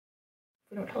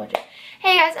We don't tell it.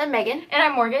 Hey guys, I'm Megan. And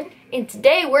I'm Morgan. And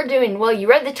today we're doing, well, you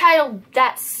read the title,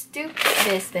 that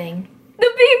stupidest thing. The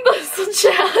Bean Boozled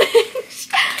Challenge.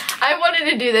 I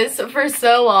wanted to do this for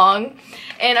so long.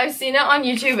 And I've seen it on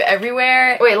YouTube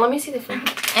everywhere. Wait, let me see the film.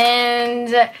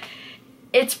 And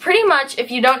it's pretty much,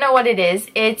 if you don't know what it is,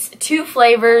 it's 2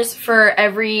 flavors for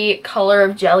every color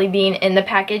of jelly bean in the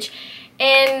package.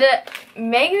 And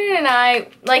Megan and I,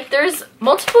 like, there's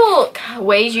multiple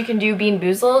ways you can do Bean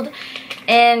Boozled.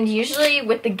 And usually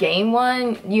with the game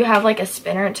one, you have like a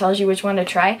spinner. It tells you which one to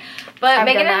try. But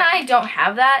Megan and I don't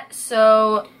have that.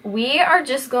 So we are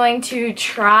just going to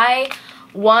try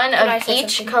one of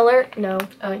each color. No,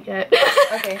 yet.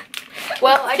 Okay.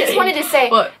 Well, I just wanted to say,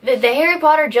 what? The Harry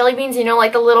Potter jelly beans, you know,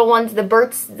 like the little ones, the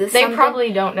Berts, they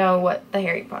probably don't know what the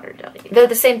Harry Potter jelly beans. They're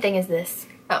the same thing as this.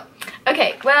 Oh,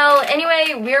 okay. Well,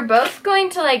 anyway, we're both going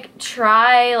to like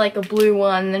try like a blue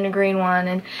one, then a green one,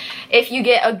 and if you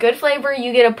get a good flavor,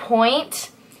 you get a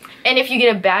point, and if you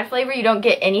get a bad flavor, you don't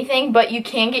get anything, but you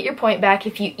can get your point back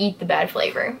if you eat the bad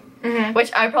flavor,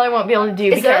 which I probably won't be able to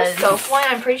do. Is there a soap one?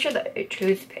 I'm pretty sure the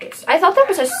toothpaste. I thought there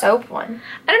was a soap one.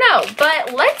 I don't know,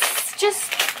 but let's just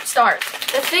start.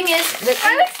 The thing is,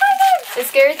 the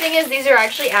scary thing is these are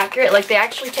actually accurate. Like they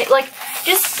actually take, like,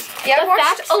 just. Yeah, I've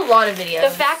watched a lot of videos.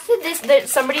 The fact that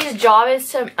somebody's job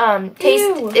is to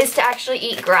is to actually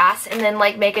eat grass and then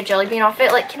like make a jelly bean off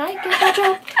it. Like, can I get that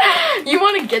job? You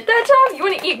want to get that job? You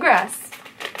want to eat grass?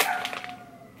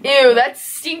 Ew, that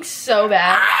stinks so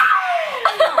bad.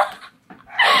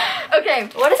 Okay,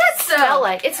 what does that smell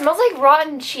like? It smells like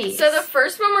rotten cheese. So the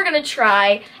first one we're gonna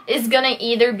try is gonna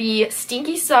either be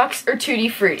Stinky Socks or Tutti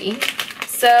Frutti.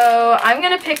 So I'm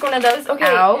gonna pick one of those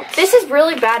out. This is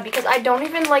really bad because I don't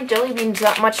even like jelly beans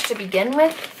that much to begin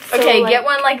with. So okay, get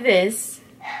one like this.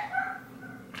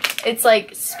 It's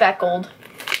like speckled.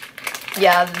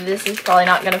 Yeah, this is probably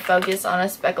not gonna focus on a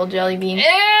speckled jelly bean.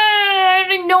 I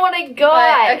didn't know what I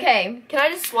got. But, okay. Can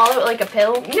I just swallow it like a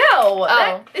pill? No.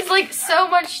 That is like so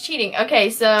much cheating.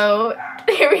 Okay, so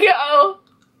here we go.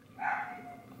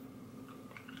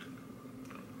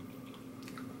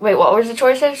 Wait, what was the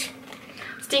choices?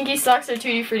 Stinky Socks or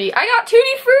Tutti Frutti? I got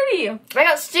Tutti Frutti. I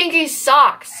got Stinky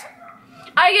Socks.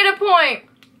 I get a point.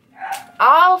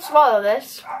 I'll swallow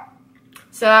this.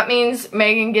 So that means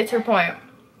Megan gets her point.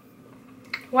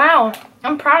 Wow,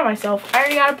 I'm proud of myself. I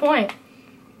already got a point.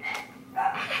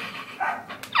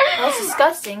 That's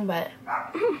disgusting, but.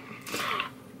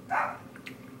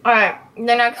 Alright,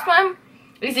 the next one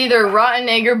is either rotten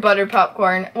egg or butter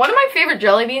popcorn. One of my favorite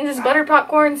jelly beans is butter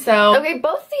popcorn, so. Okay,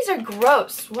 both of these are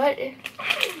gross. What?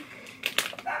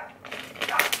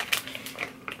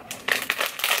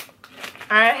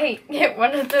 Alright, get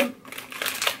one of the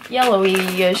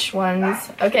yellowy-ish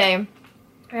ones. Okay,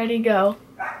 ready, go.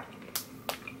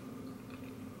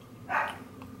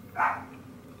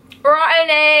 Rotten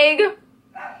egg!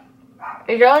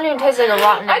 It doesn't even taste like a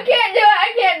rotten egg. I can't do it,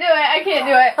 I can't do it, I can't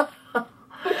do it.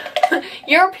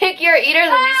 You're a pickier eater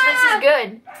than me, so this is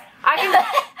good.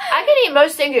 I can eat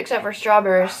most things except for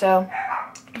strawberries, so.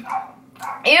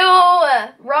 Ew!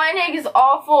 Rotten egg is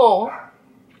awful.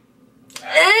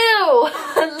 Ew!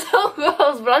 That's so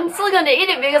gross, but I'm still gonna eat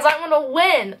it because I want to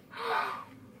win.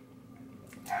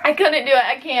 I couldn't do it,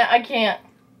 I can't.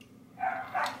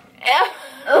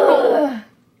 Ugh.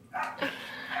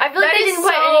 I feel like they didn't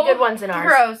put any good ones in ours.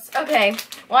 Gross. Okay.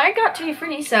 Well, I got Tutti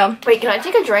Frutti, so. Wait, can I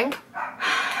take a drink?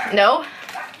 No.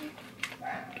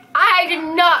 I did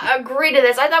not agree to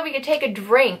this. I thought we could take a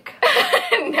drink.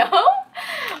 No?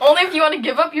 Only if you want to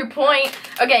give up your point.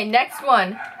 Okay, next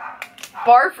one.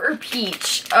 Barf or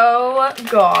peach? Oh,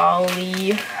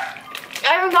 golly. I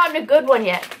haven't gotten a good one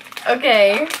yet.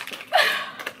 Okay.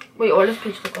 Wait, what does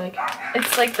peach look like?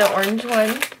 It's like the orange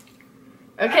one.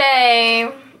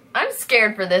 Okay. I'm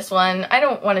scared for this one. I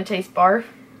don't want to taste barf.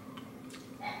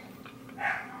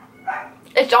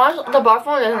 It's honestly, the barf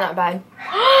one isn't that bad.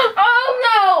 Oh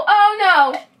no! Oh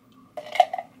no!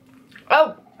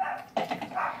 Oh.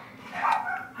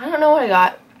 I don't know what I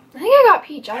got. I think I got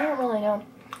peach. I don't really know.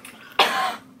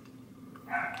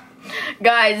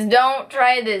 Guys, don't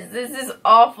try this. This is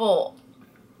awful.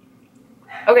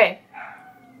 Okay.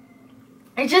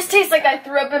 It just tastes like I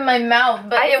threw up in my mouth,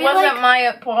 but it wasn't like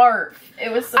my barf.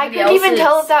 It was somebody else's. I couldn't even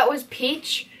tell if that was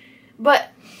peach, but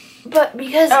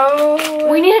because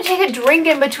we need to take a drink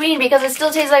in between because it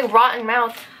still tastes like rotten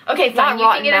mouth. Okay, fine. You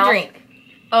can get a drink.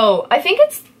 Oh, I think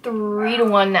it's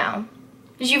 3-1 now.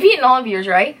 Because you've eaten all of yours,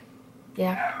 right?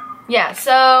 Yeah. Yeah.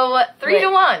 So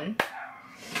 3-1.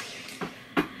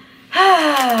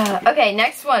 Okay,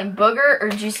 next one. Booger or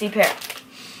juicy pear?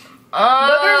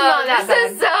 Booger's not that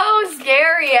bad. This is so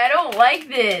scary. I don't like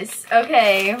this.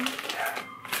 Okay.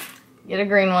 Get a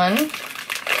green one.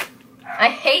 I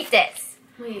hate this.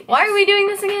 Wait, why are we doing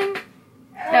this again?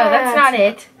 No, that's not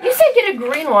it. You said get a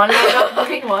green one, and I got a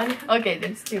green one. Okay,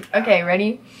 that's two. Okay,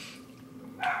 ready?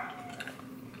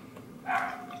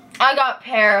 I got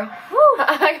pear. Whew,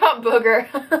 I got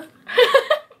booger.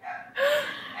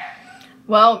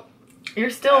 Well, you're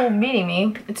still beating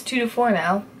me. It's 2-4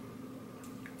 now.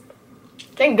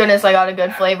 Thank goodness I got a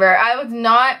good flavor. I was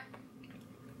not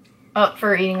up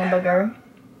for eating a booger.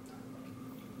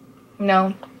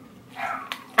 No.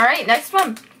 Alright, next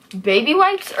one. Baby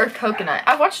wipes or coconut?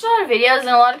 I've watched a lot of videos and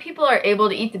a lot of people are able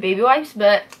to eat the baby wipes,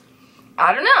 but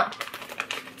I don't know.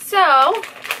 So,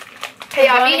 hey,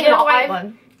 I've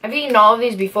eaten all of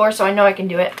these before, so I know I can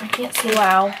do it. I can't see.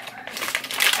 Wow.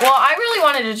 Well, I really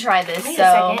wanted to try this, Wait so.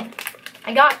 a second.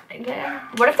 I got.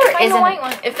 What if there isn't a white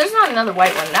one? If there's not another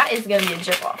white one, that is gonna be a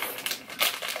chip off.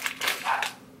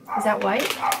 Is that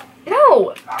white?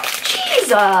 No.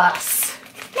 Jesus.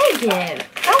 Megan,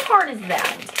 how hard is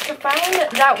that? To find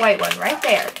that white one right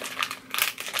there.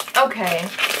 Okay.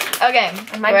 Okay.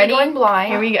 I might be going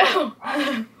blind. Here we go.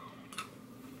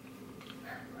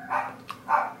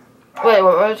 Wait,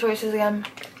 what were the choices again?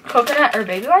 Coconut or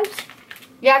baby wipes?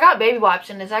 Yeah, I got baby wipes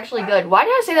and it's actually good. Why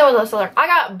did I say that was a southern? I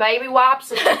got baby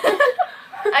wipes.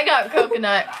 I got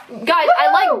coconut. Guys,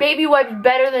 I like baby wipes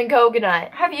better than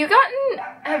coconut. Have you gotten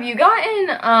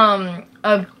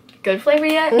a good flavor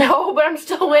yet? No, but I'm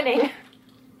still winning.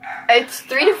 It's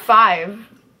 3-5.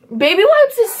 Baby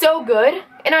wipes is so good,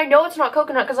 and I know it's not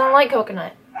coconut because I don't like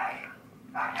coconut.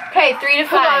 Okay, 3-5.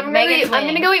 Hold on, I'm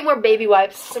gonna go eat more baby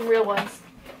wipes, some real ones.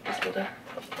 Just kidding.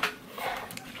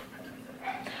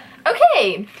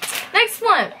 Okay, next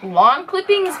one. Lawn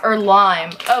clippings or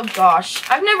lime? Oh gosh,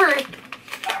 I've never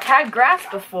had grass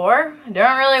before. I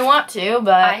don't really want to,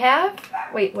 but I have.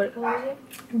 Wait, what color is it?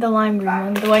 The lime green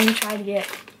one, the one you tried to get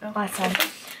last time.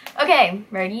 Okay,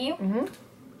 ready? Mm-hmm.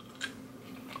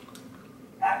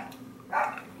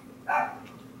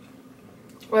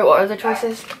 Wait, what are the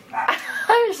choices?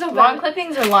 I'm so bad. Lawn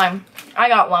clippings or lime? I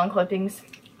got lawn clippings.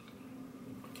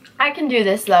 I can do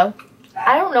this though.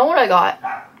 I don't know what I got.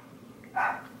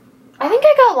 I think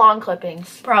I got lawn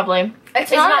clippings. Probably.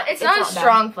 It's not a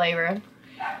strong flavor.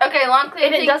 Okay, lawn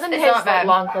clippings. It doesn't taste not like bad.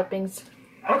 lawn clippings.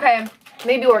 Okay.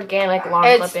 Maybe organic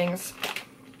lawn clippings.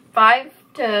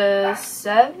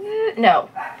 5-7? No.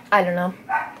 I don't know.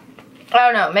 I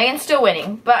don't know. Megan's still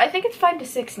winning, but I think it's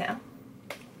 5-6 now.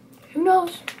 Who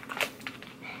knows?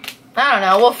 I don't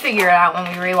know. We'll figure it out when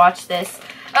we rewatch this.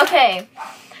 Okay.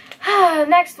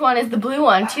 Next one is the blue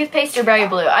one. Toothpaste or berry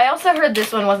blue. I also heard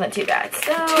this one wasn't too bad.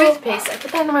 So toothpaste. I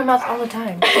put that in my mouth all the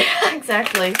time.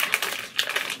 Exactly.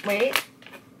 Wait.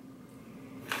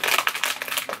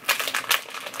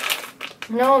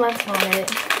 No, that's not it.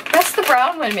 That's the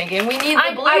brown one, Megan. We need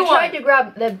the blue one. I tried to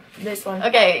grab this one.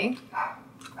 Okay.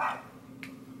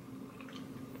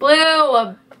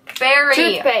 Blue berry.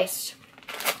 Toothpaste.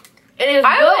 It is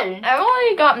good. I've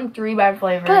only gotten 3 bad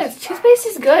flavors. Guys, toothpaste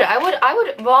is good. I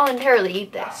would voluntarily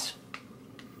eat this.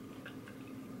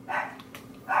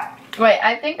 Wait,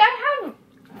 I think I have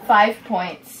 5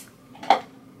 points.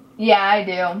 Yeah, I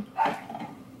do.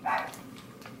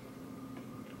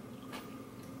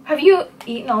 Have you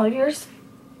eaten all of yours?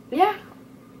 Yeah.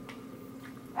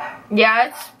 Yeah,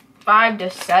 it's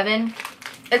 5-7.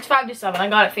 It's 5-7. I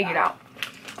got it figured out.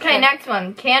 Okay, next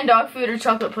one. Canned dog food or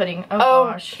chocolate pudding?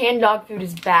 Oh gosh. Canned dog food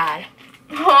is bad.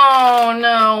 Oh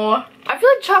no. I feel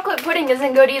like chocolate pudding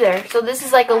isn't good either. So this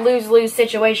is like a lose-lose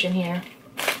situation here.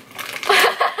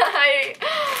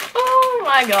 Oh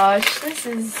my gosh. This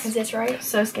is... Is this right?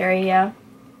 So scary, yeah.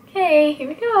 Okay, here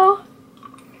we go.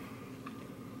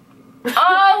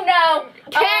 Oh no.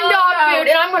 Canned dog food,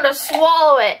 and I'm gonna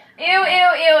swallow it. Ew,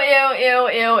 ew, ew, ew,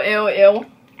 ew, ew, ew.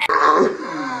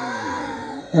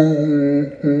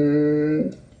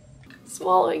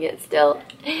 Swallowing it still.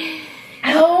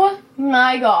 Oh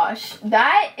my gosh.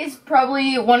 That is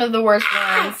probably one of the worst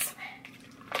ones.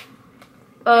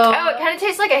 Oh, it kind of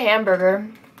tastes like a hamburger.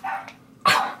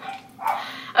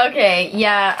 Okay,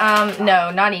 yeah,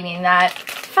 no, not eating that.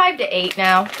 5-8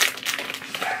 now.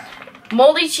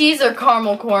 Moldy cheese or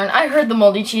caramel corn? I heard the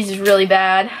moldy cheese is really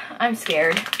bad. I'm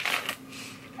scared.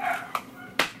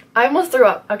 I almost threw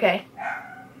up. Okay.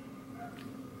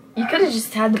 You could have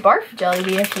just had the barf jelly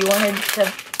bean if you wanted to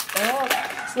throw up.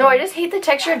 No, I just hate the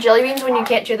texture of jelly beans when you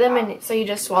can't chew them, and so you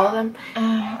just swallow them.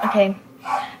 Okay.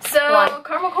 So,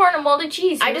 caramel corn and moldy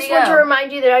cheese. I just want to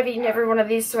remind you that I've eaten every one of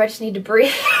these, so I just need to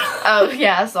breathe. Oh,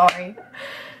 yeah, sorry.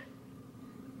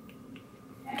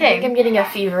 Okay. I think I'm getting a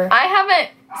fever. I haven't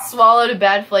swallowed a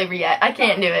bad flavor yet. I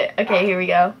can't do it. Okay, here we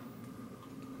go.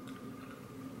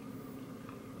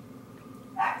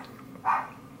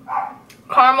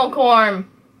 caramel corn.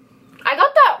 I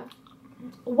got that.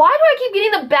 Why do I keep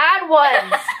getting the bad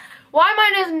ones? Why am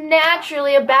I just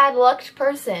naturally a bad luck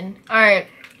person? Alright,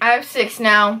 I have 6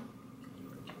 now.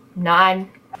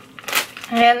 9.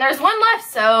 And there's 1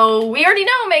 left, so we already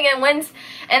know Megan wins.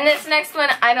 And this next one,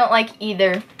 I don't like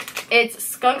either. It's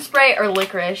skunk spray or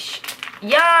licorice.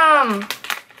 Yum!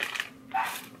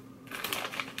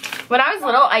 When I was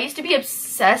little, I used to be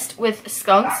obsessed with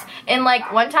skunks. And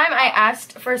like one time I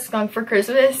asked for a skunk for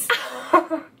Christmas.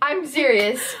 I'm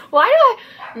serious. Why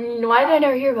did I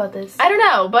never hear about this? I don't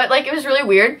know, but like it was really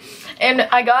weird. And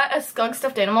I got a skunk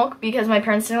stuffed animal because my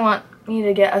parents didn't want me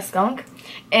to get a skunk.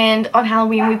 And on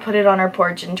Halloween, we put it on our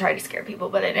porch and tried to scare people,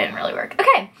 but it didn't really work.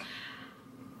 Okay.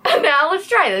 Now let's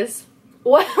try this.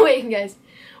 What? Wait, guys.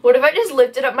 What if I just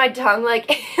lifted up my tongue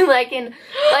like in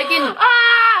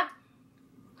Ah!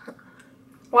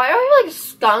 Why do I feel like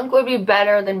skunk would be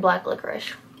better than black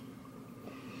licorice?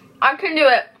 I can do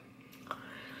it.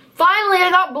 Finally, I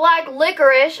got black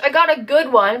licorice. I got a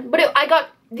good one, but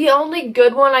the only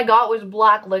good one I got was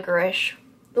black licorice.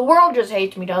 The world just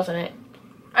hates me, doesn't it?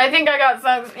 I think I got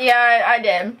some. Yeah, I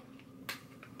did.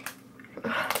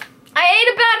 I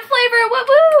ate a bad flavor. Woo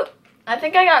woo! I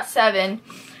think I got 7,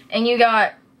 and you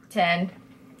got 10.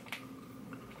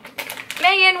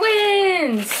 Megan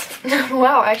wins!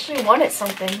 Wow, I actually won at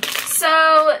something.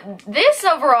 So, this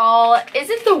overall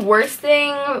isn't the worst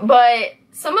thing, but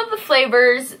some of the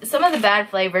bad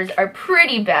flavors are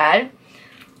pretty bad.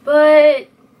 But,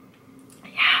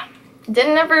 yeah.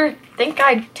 Didn't ever think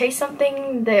I'd taste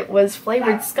something that was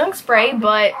flavored skunk spray,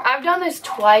 but I've done this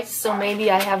twice, so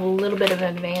maybe I have a little bit of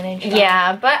an advantage.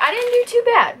 Yeah, but I didn't do too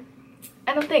bad.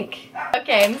 I don't think.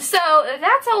 Okay, so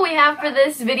that's all we have for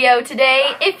this video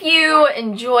today. If you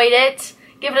enjoyed it,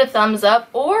 give it a thumbs up,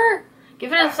 or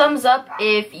give it a thumbs up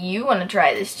if you want to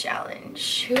try this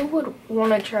challenge. Who would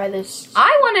want to try this?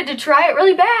 I wanted to try it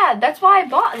really bad. That's why I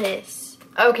bought this.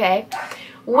 Okay.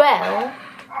 Well,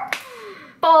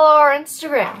 follow our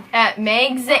Instagram at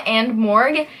Megs and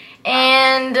Morg,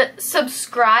 and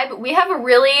subscribe. We have a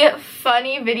really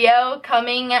funny video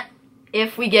coming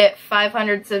if we get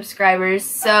 500 subscribers,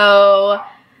 so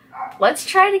let's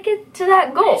try to get to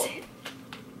that goal.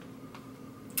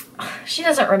 She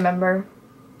doesn't remember.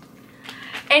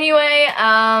 Anyway,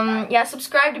 yeah,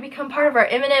 subscribe to become part of our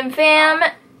M&M fam,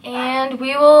 and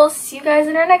we will see you guys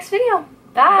in our next video.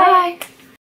 Bye. Bye.